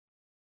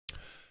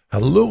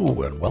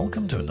Hello and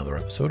welcome to another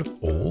episode of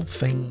All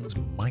Things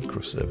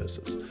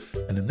Microservices.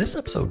 And in this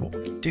episode, what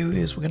we're going to do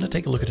is we're going to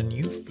take a look at a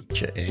new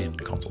feature in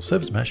Consul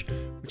Service Mesh,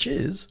 which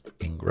is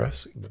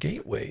Ingress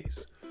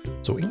Gateways.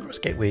 So Ingress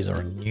Gateways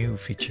are a new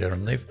feature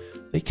and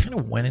they kind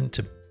of went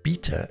into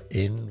beta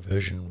in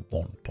version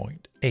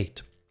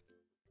 1.8.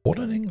 What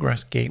an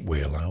Ingress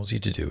Gateway allows you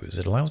to do is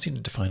it allows you to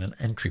define an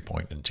entry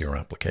point into your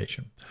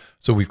application.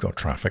 So we've got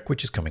traffic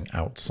which is coming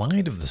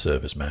outside of the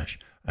service mesh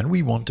and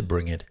we want to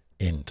bring it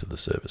into the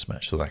service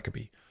mesh. So that could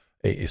be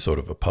a sort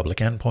of a public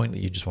endpoint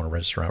that you just want to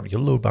register out your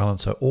load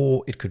balancer,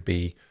 or it could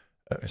be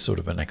a sort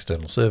of an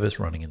external service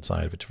running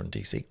inside of a different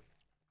DC.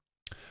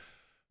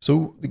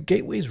 So the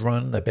gateways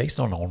they're based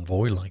on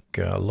Envoy, like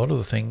a lot of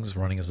the things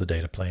running as the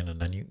data plane,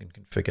 and then you can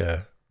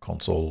configure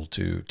Consul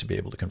to be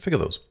able to configure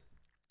those.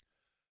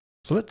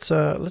 So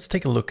let's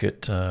take a look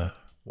at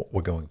what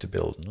we're going to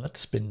build, and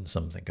let's spin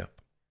something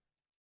up.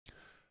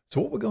 So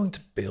what we're going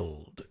to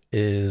build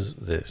is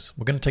this.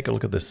 We're going to take a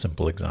look at this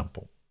simple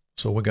example.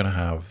 So we're going to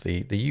have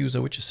the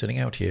user, which is sitting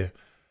out here,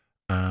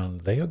 and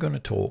they are going to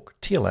talk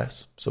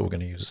TLS. So we're going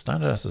to use a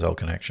standard SSL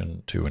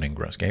connection to an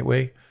Ingress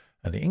Gateway.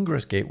 And the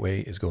Ingress Gateway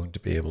is going to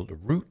be able to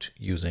route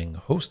using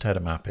host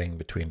header mapping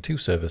between two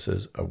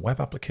services, a web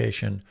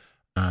application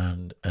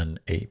and an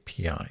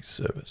API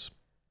service.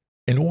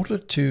 In order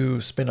to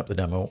spin up the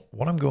demo,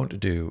 what I'm going to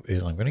do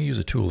is I'm going to use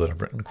a tool that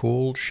I've written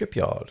called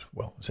Shipyard.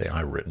 Well, say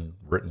I've written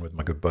with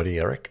my good buddy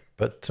Eric,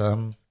 but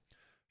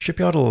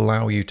Shipyard will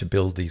allow you to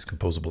build these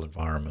composable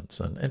environments,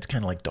 and it's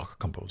kind of like Docker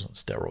Compose on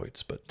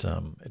steroids, but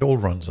it all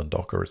runs on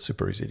Docker. It's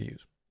super easy to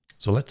use.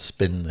 So let's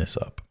spin this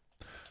up.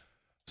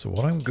 So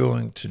what I'm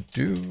going to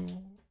do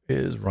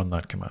is run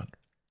that command.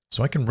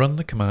 So I can run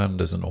the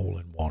command as an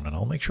all-in-one, and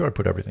I'll make sure I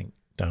put everything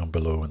down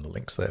below in the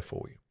links there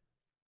for you.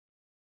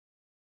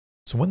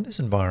 So when this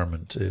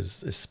environment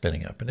is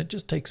spinning up, and it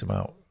just takes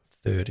about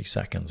 30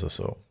 seconds or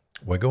so,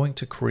 we're going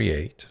to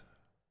create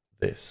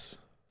this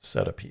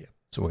setup here.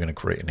 So we're going to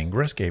create an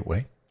Ingress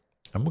Gateway,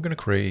 and we're going to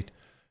create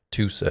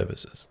two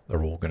services.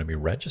 They're all going to be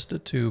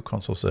registered to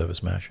Consul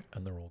Service Mesh,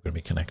 and they're all going to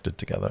be connected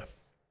together.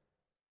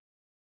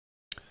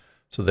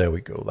 So there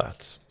we go.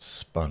 That's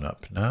spun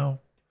up now.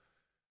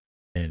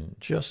 In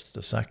just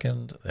a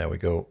second, there we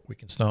go. We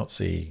can start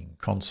seeing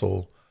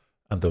Consul,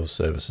 and those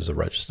services are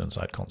registered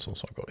inside Consul.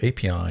 So I've got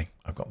API,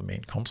 I've got the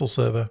main Consul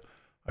server,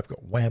 I've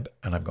got web,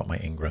 and I've got my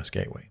Ingress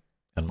Gateway.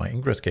 And my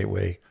Ingress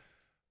Gateway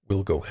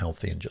will go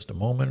healthy in just a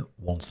moment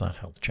once that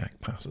health check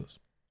passes.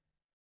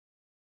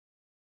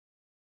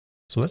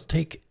 So let's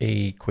take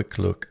a quick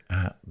look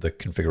at the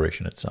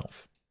configuration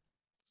itself.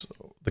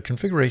 So the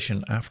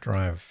configuration after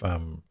I've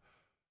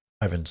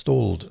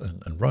installed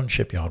and run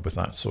Shipyard with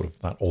that sort of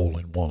that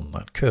all-in-one,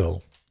 that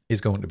curl,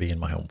 is going to be in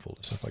my home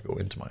folder. So if I go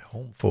into my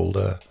home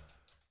folder,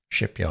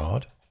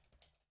 Shipyard,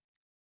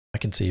 I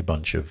can see a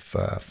bunch of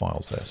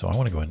files there. So I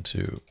want to go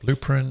into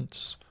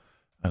blueprints,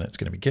 and it's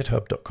going to be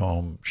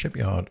github.com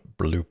Shipyard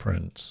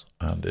blueprints,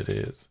 and it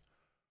is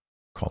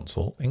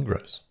Consul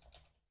Ingress.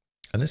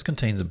 And this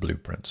contains a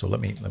blueprint. So let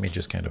me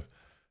just kind of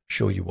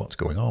show you what's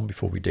going on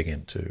before we dig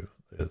into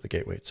the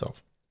gateway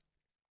itself.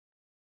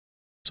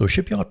 So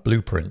Shipyard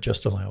blueprint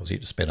just allows you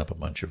to spin up a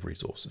bunch of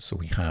resources. So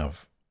we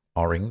have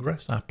our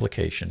Ingress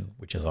application,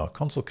 which is our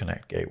Consul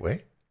Connect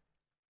gateway.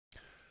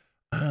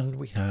 And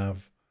we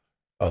have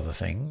other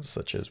things,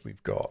 such as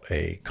we've got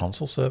a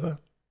Consul server,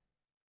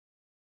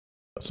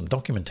 got some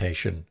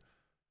documentation,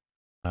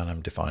 and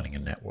I'm defining a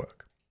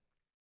network.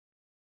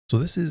 So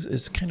this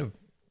is kind of,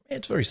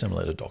 it's very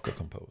similar to Docker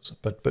Compose,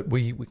 but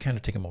we kind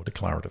of take a more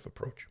declarative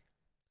approach.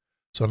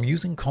 So I'm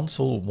using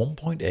Consul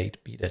 1.8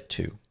 beta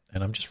 2,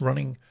 and I'm just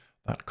running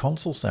that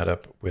Consul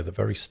setup with a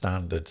very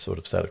standard sort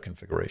of set of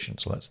configuration.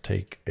 So let's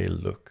take a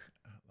look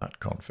at that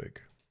config.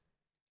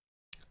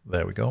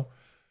 There we go.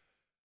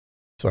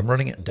 So I'm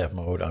running it in dev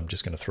mode. I'm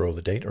just going to throw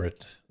the data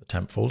at the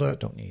temp folder. I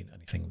don't need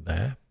anything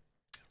there.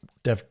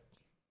 Dev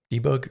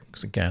debug,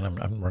 because again,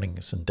 I'm running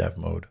this in dev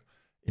mode.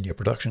 In your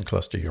production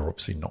cluster, you're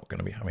obviously not going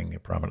to be having the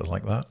parameters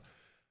like that.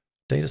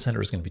 Data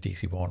center is going to be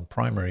DC1.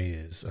 Primary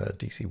is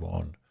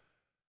DC1.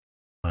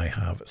 I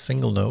have a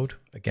single node,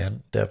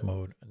 again, dev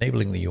mode,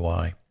 enabling the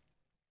UI.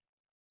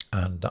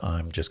 And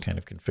I'm just kind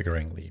of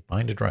configuring the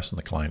bind address and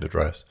the client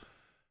address,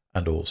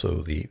 and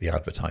also the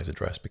advertise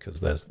address,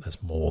 because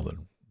there's more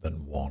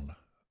than one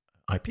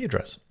IP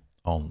address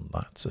on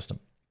that system.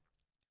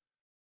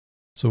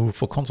 So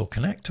for Consul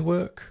Connect to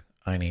work,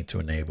 I need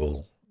to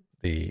enable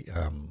the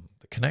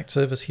Connect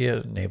service here,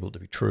 enabled to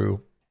be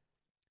true.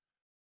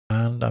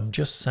 And I'm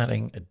just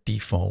setting a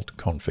default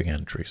config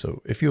entry.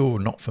 So if you're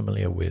not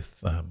familiar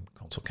with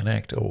Consul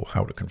Connect or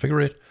how to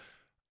configure it,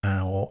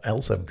 or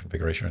L7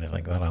 configuration or anything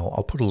like that,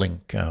 I'll put a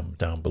link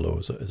down below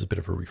as a bit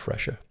of a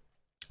refresher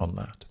on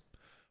that.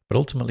 But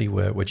ultimately,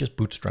 we're just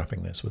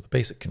bootstrapping this with the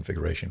basic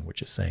configuration,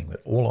 which is saying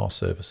that all our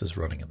services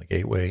running in the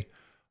gateway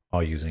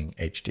are using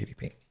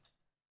HTTP.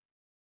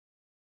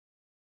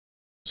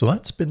 So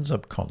that spins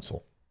up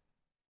Consul.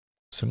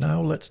 So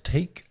now let's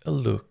take a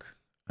look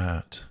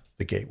at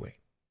the gateway.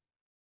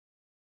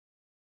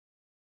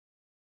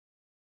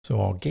 So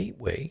our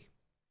gateway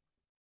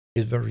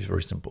is very,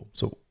 very simple.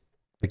 So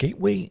the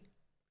gateway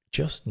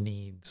just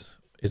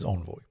is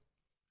Envoy.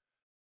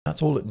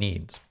 That's all it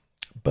needs.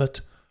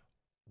 But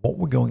what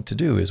we're going to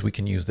do is we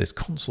can use this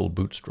Consul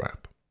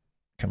bootstrap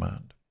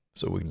command.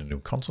 So we're going to do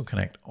Consul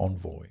connect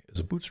Envoy as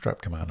a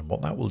bootstrap command. And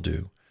what that will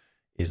do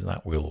is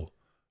that will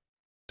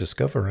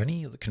discover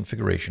any of the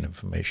configuration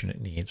information it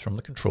needs from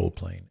the control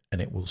plane,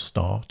 and it will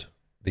start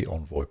the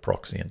Envoy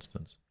proxy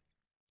instance.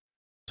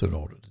 So in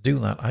order to do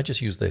that, I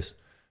just use this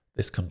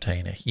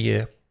container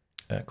here,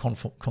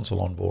 Consul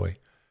Envoy.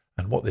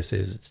 And what this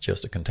is, it's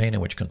just a container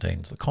which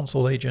contains the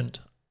console agent,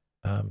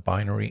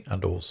 binary,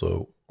 and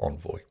also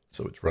Envoy.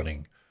 So it's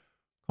running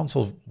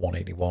Consul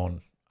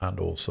 181 and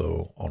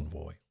also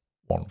Envoy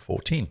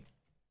 114.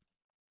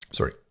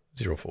 Sorry,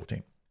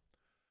 014.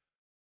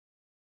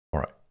 All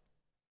right.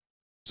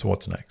 So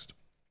what's next?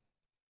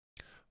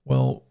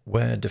 Well,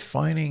 we're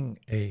defining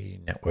a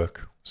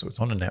network. So it's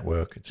on a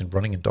network. It's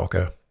running in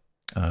Docker,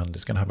 and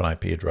it's going to have an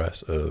IP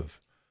address of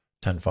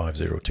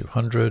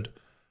 10.5.0.200.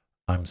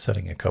 I'm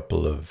setting a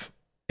couple of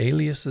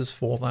aliases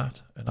for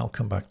that, and I'll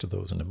come back to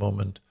those in a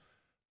moment.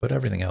 But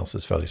everything else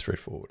is fairly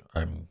straightforward.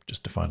 I'm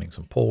just defining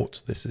some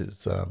ports. This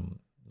is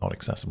not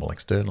accessible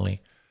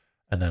externally.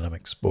 And then I'm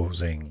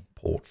exposing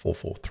port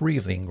 443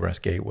 of the Ingress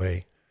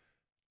Gateway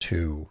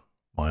to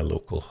my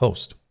local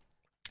host.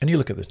 And you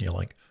look at this and you're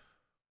like,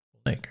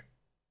 Nick,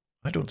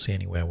 I don't see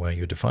anywhere where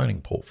you're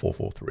defining port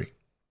 443.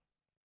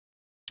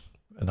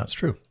 And that's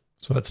true.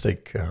 So let's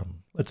dig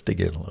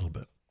in a little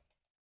bit.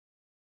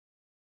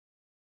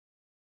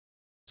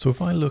 So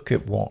if I look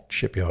at what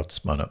Shipyard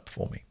spun up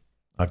for me,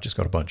 I've just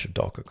got a bunch of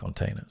Docker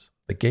containers.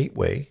 The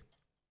gateway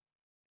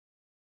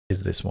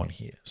is this one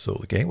here. So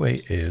the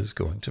gateway is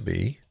going to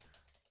be,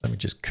 let me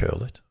just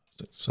curl it.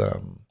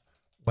 So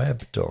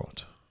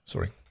it's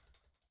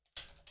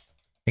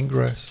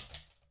ingress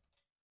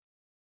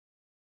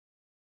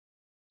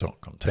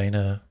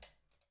container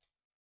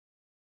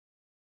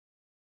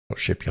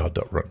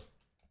shipyard.run.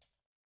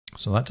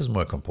 So that doesn't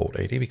work on port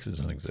 80 because it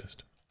doesn't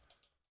exist.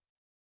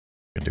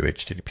 You can do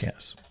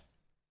HTTPS.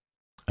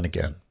 And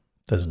again,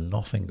 there's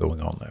nothing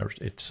going on there.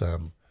 It's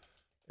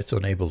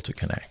unable to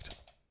connect.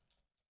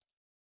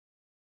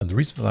 And the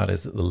reason for that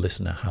is that the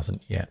listener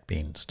hasn't yet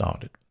been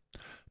started.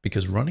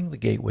 Because running the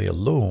gateway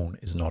alone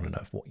is not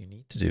enough. What you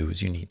need to do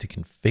is you need to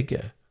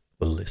configure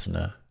the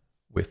listener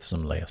with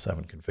some layer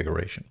 7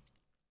 configuration.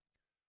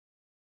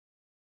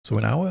 So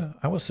in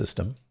our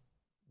system,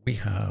 we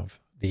have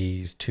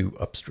these two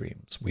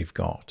upstreams. We've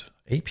got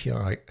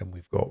API and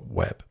we've got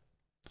web.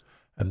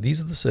 And these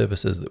are the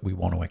services that we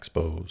want to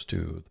expose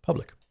to the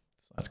public.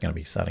 So that's going to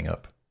be setting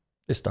up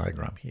this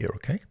diagram here,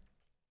 okay?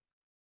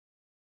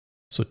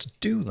 So to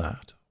do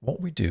that,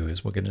 what we do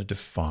is we're going to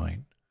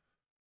define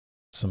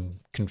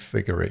some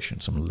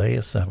configuration, some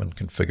layer 7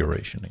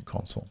 configuration in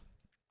Consul.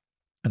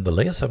 And the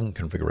layer 7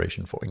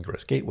 configuration for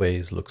Ingress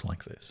Gateways looks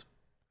like this.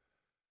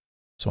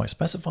 So I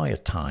specify a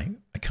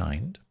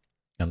kind,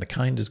 and the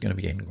kind is going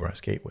to be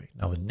Ingress Gateway.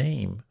 Now the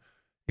name,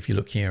 if you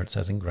look here, it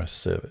says Ingress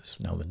Service.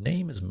 Now the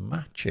name is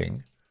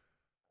matching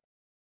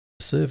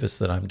the service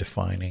that I'm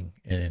defining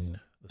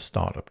in the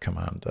startup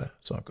command there.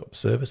 So I've got the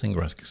service,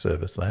 Ingress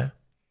Service there,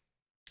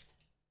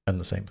 and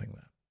the same thing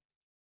there.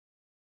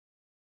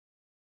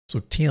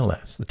 So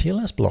TLS, the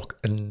TLS block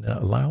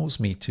allows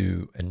me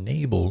to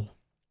enable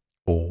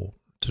or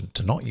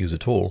to not use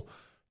at all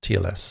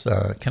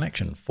TLS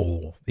connection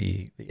for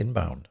the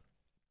inbound.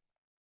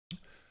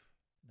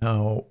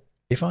 Now,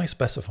 if I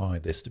specify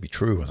this to be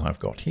true, as I've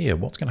got here,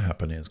 what's going to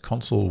happen is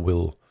Consul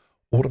will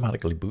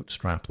automatically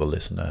bootstrap the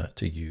listener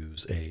to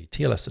use a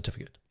TLS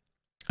certificate.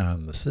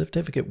 And the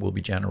certificate will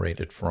be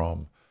generated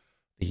from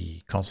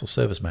the Consul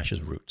Service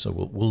Mesh's root. So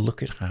we'll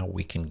look at how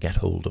we can get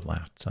hold of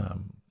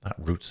that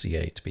root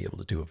CA to be able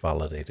to do a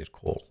validated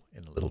call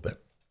in a little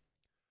bit.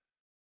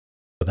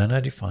 But then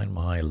I define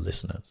my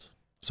listeners.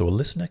 So a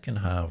listener can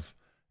have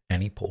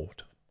any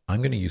port.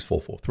 I'm going to use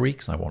 443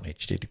 because I want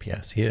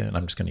HTTPS here, and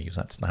I'm just going to use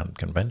that standard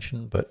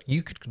convention, but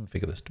you could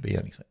configure this to be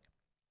anything.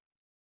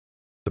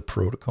 The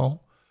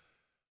protocol.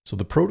 So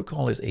the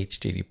protocol is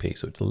HTTP,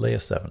 so it's a layer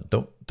 7.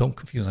 Don't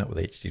confuse that with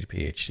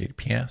HTTP,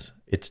 HTTPS.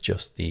 It's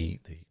just the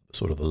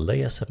sort of the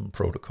layer 7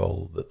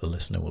 protocol that the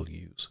listener will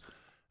use.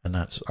 And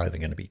that's either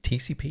going to be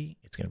TCP,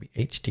 it's going to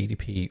be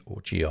HTTP, or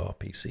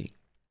gRPC.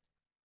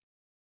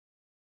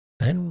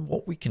 Then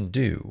what we can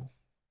do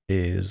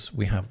is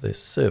we have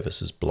this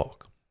services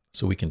block.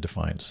 So we can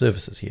define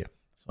services here.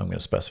 So I'm going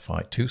to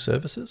specify two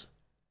services,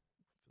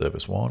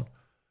 service 1,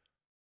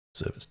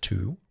 service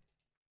 2.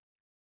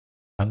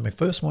 And my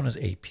first one is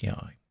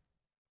API.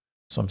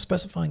 So I'm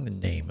specifying the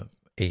name of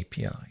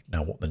API.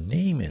 Now what the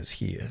name is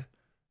here,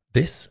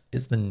 this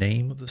is the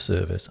name of the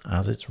service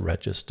as it's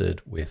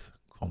registered with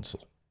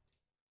Consul.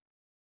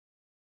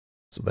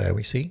 So there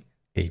we see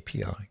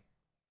API.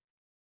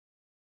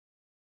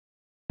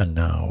 And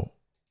now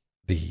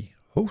the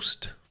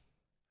host.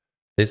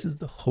 This is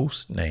the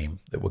host name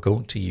that we're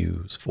going to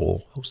use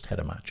for host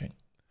header matching.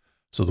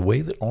 So the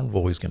way that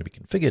Envoy is going to be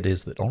configured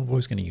is that Envoy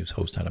is going to use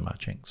host header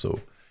matching.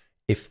 So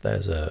If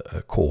there's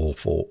a call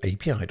for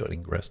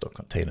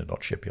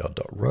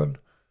api.ingress.container.shipyard.run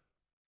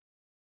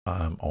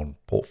on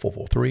port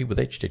 443 with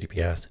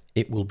HTTPS,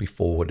 it will be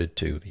forwarded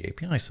to the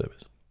API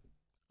service.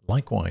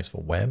 Likewise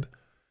for web,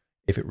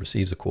 if it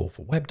receives a call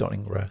for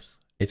web.ingress,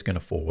 it's going to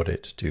forward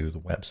it to the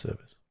web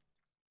service.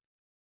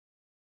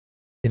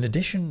 In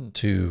addition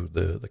to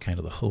the kind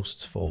of the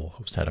hosts for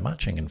host header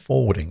matching and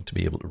forwarding to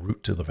be able to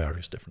route to the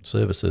various different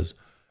services,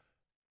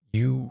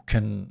 you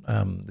can,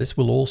 this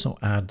will also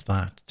add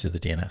that to the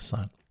DNS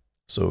side.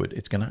 So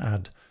it's going to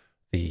add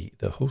the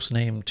host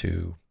name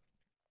to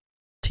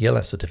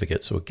TLS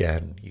certificate. So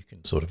again, you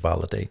can sort of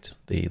validate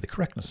the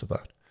correctness of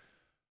that.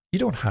 You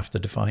don't have to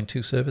define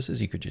two services.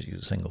 You could just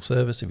use a single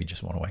service if you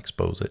just want to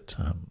expose it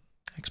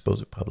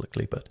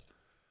publicly, but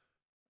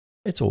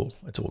it's all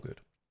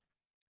good.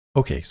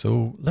 Okay,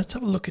 so let's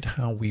have a look at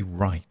how we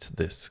write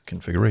this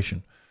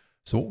configuration.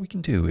 So what we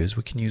can do is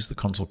we can use the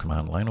console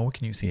command line, or we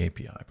can use the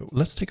API, but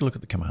let's take a look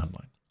at the command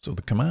line. So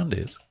the command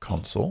is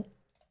console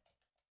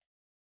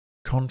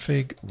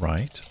config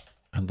write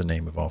and the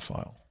name of our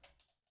file,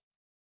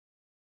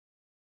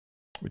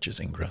 which is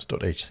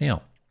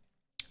ingress.hcl.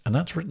 And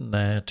that's written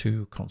there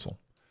to console.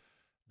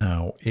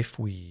 Now, if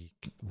we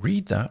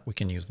read that, we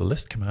can use the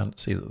list command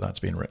to see that that's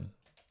been written.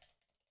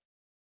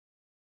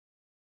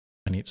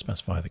 I need to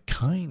specify the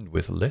kind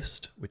with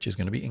list, which is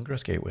going to be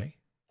Ingress Gateway.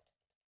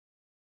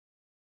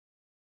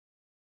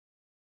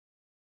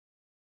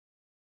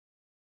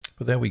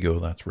 But there we go,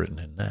 that's written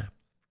in there.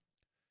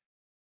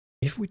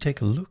 If we take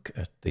a look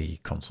at the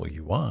console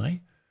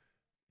UI,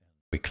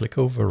 we click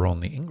over on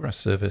the Ingress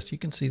service, you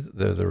can see that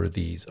there are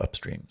these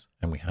upstreams,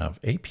 and we have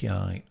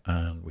API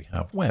and we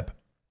have web.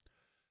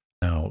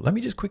 Now, let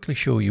me just quickly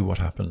show you what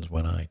happens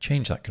when I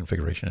change that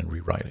configuration and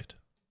rewrite it.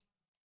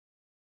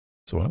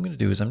 So what I'm going to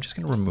do is I'm just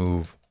going to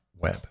remove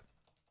web,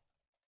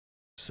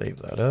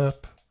 save that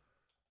up,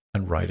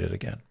 and write it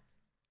again.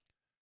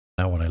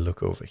 Now, when I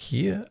look over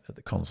here at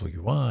the console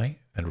UI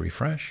and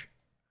refresh,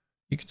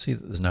 you can see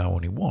that there's now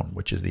only one,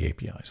 which is the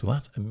API. So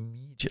that's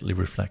immediately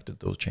reflected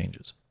those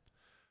changes.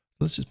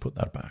 Let's just put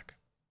that back.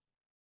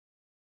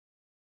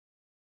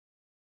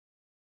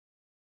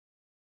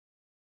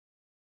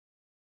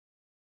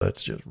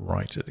 Let's just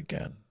write it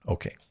again.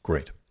 Okay,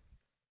 great.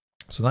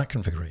 So that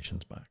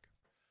configuration's back.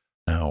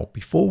 Now,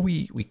 before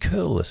we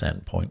curl this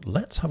endpoint,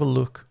 let's have a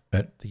look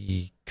at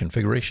the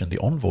configuration, the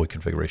Envoy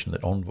configuration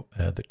that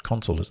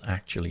Consul is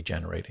actually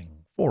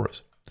generating for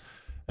us.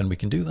 And we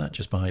can do that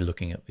just by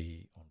looking at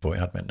the Envoy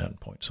admin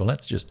endpoint. So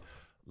let's just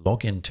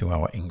log into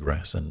our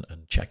Ingress and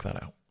check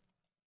that out.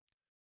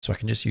 So I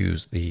can just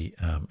use the,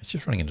 it's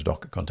just running in a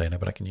Docker container,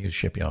 but I can use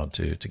Shipyard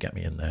to get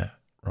me in there,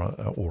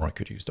 or I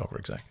could use Docker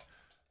exec.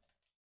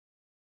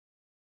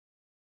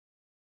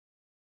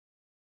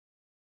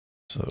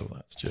 So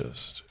that's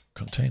just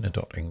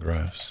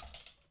container.ingress,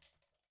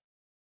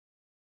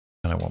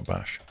 and I want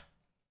bash.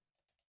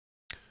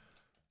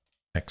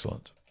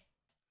 Excellent.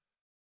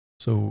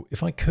 So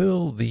if I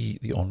curl the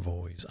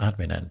Envoy's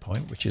admin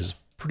endpoint, which is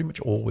pretty much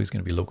always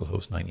going to be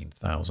localhost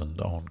 19,000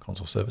 on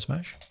Consul Service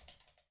Mesh,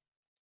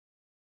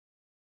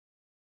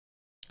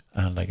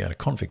 and I get a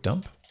config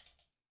dump,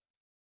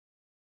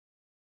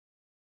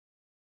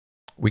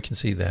 we can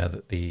see there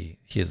that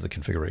here's the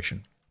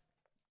configuration.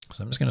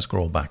 So I'm just going to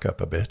scroll back up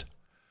a bit.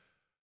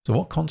 So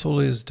what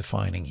Consul is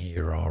defining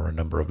here are a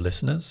number of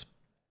listeners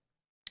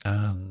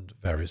and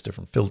various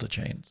different filter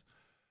chains.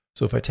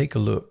 So if I take a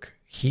look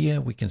here,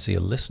 we can see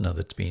a listener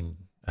that's been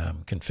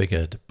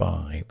configured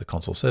by the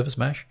Consul Service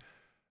Mesh,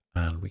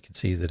 and we can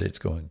see that it's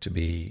going to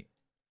be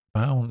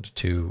bound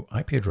to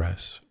IP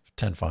address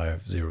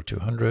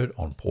 10.5.0.200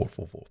 on port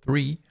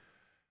 443,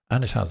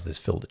 and it has this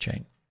filter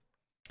chain.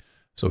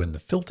 So in the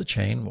filter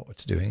chain, what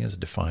it's doing is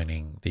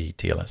defining the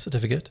TLS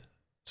certificate.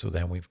 So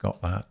then we've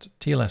got that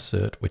TLS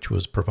cert, which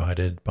was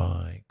provided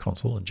by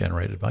Consul and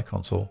generated by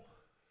Consul,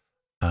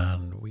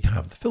 and we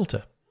have the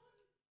filter.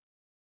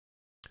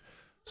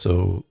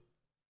 So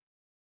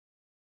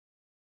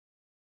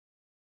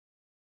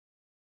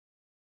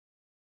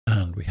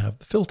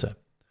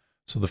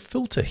So the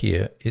filter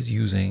here is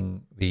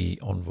using the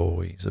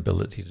Envoy's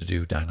ability to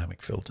do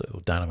dynamic filter or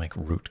dynamic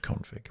root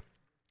config.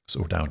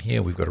 So down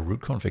here, we've got a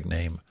root config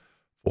name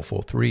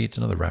 443. It's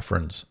another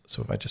reference.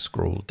 So if I just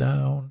scroll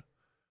down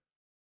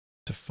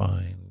to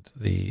find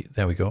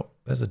there we go.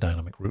 There's a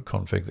dynamic root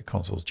config that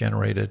Consul's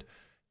generated.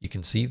 You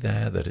can see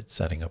there that it's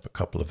setting up a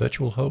couple of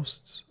virtual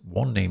hosts,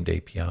 one named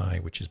API,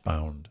 which is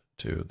bound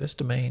to this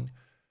domain,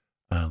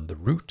 and the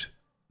root,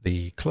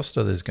 the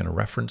cluster that is going to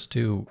reference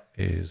to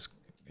is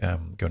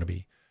going to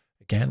be,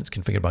 again, it's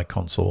configured by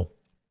Consul.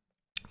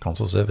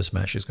 Consul Service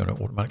Mesh is going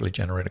to automatically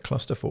generate a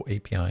cluster for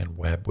API and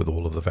web with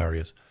all of the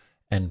various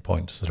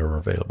endpoints that are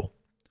available.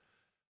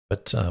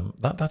 But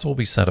that's all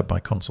be set up by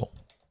Consul,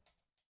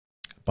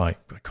 by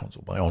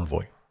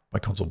Envoy,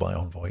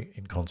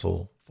 in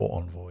Consul for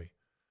Envoy.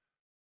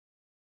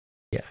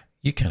 Yeah,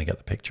 you kind of get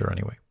the picture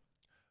anyway.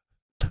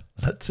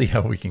 Let's see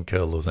how we can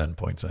curl those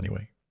endpoints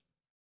anyway.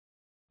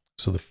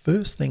 So the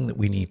first thing that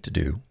we need to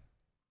do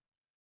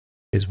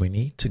is we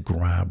need to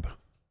grab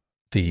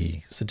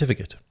the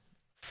certificate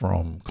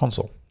from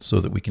Consul so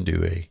that we can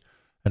do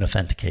an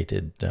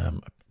authenticated,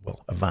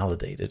 well, a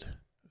validated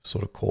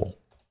sort of call.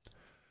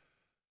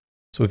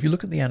 So if you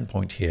look at the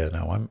endpoint here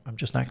now, I'm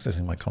just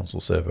accessing my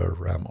Consul server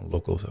on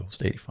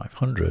localhost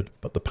 8500,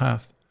 but the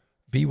path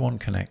v1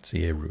 connect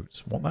CA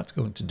routes. What that's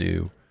going to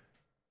do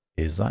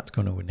is that's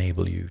going to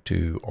enable you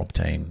to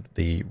obtain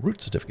the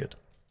root certificate.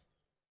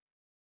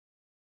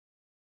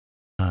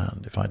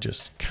 And if I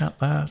just cat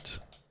that,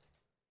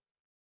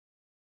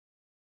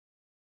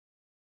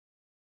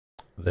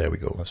 there we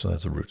go. So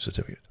that's a root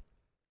certificate.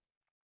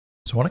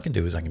 So what I can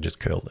do is I can just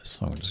curl this.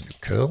 So I'm going to do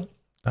curl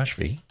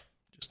 -v,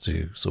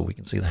 just so we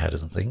can see the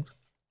headers and things.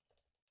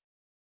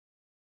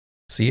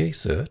 CA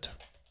cert.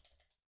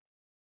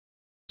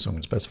 So I'm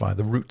going to specify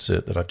the root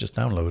cert that I've just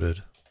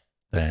downloaded,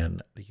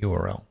 then the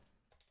URL.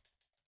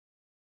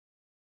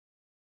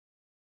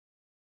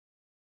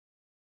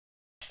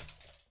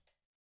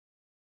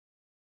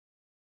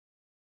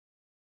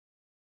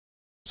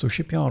 So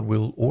Shipyard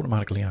will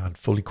automatically add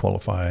fully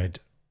qualified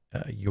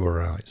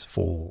URIs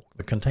for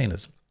the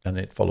containers, and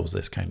it follows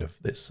this kind of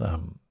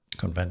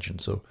convention.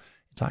 So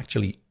it's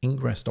actually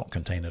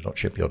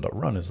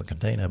ingress.container.shipyard.run as the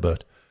container,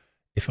 but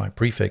if I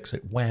prefix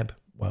it web,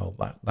 well,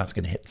 that's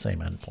going to hit the same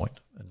endpoint,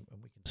 and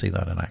we can see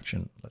that in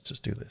action. Let's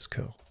just do this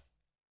curl.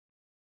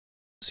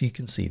 So you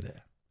can see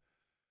there,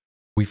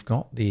 we've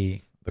got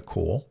the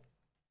core,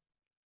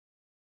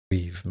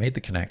 we've made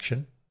the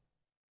connection,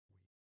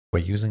 we're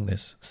using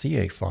this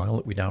CA file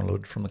that we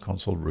downloaded from the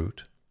Consul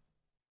root,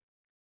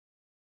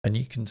 and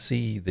you can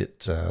see that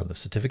the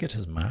certificate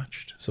has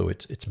matched. So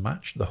it's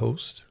matched the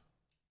host,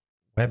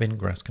 web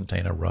ingress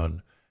container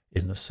run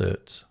in the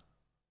certs,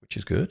 which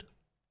is good.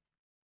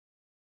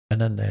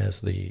 And then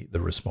there's the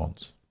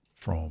response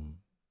from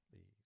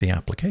the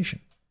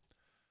application.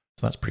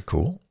 So that's pretty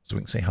cool. So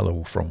we can say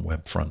hello from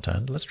web front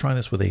end. Let's try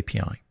this with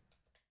API.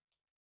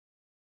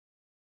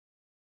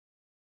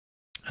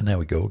 And there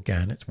we go.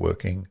 Again, it's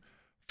working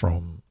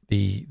from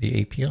the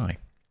API.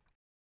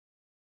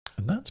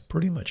 And that's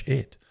pretty much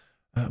it.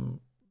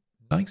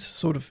 Nice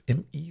sort of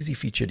easy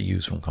feature to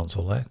use from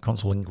Consul there.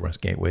 Consul Ingress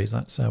Gateways.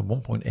 That's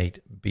 1.8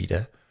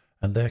 beta,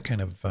 and they're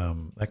kind of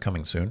they're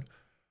coming soon.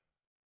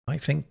 I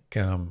think it's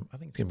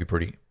going to be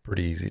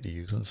pretty easy to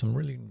use, and some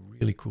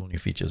really cool new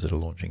features that are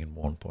launching in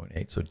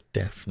 1.8. So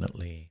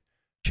definitely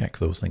check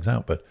those things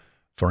out. But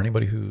for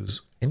anybody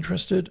who's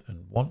interested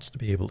and wants to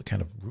be able to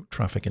kind of route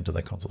traffic into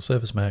their Consul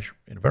Service Mesh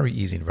in a very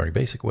easy and very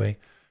basic way,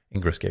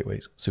 Ingress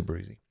Gateways, super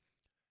easy.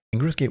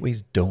 Ingress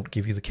Gateways don't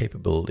give you the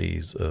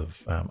capabilities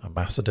of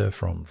Ambassador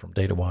from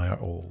DataWire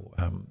or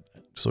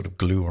sort of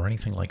Glue or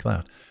anything like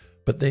that.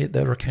 But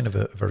they're a kind of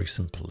a very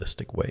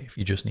simplistic way. If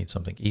you just need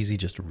something easy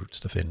just to route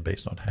stuff in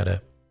based on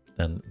header,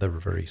 then they're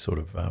a very sort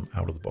of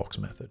out-of-the-box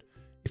method.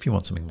 If you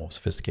want something more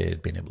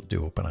sophisticated, being able to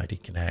do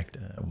OpenID Connect,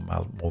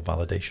 more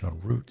validation on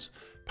routes,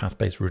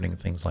 path-based routing,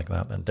 things like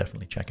that, then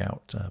definitely check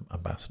out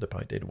Ambassador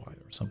by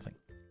DataWire or something.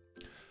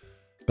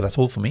 But that's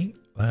all for me,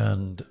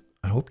 and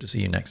I hope to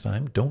see you next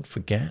time. Don't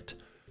forget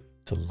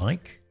to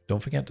like,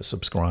 don't forget to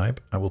subscribe.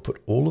 I will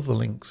put all of the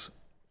links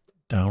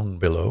down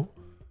below.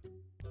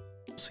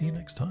 See you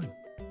next time.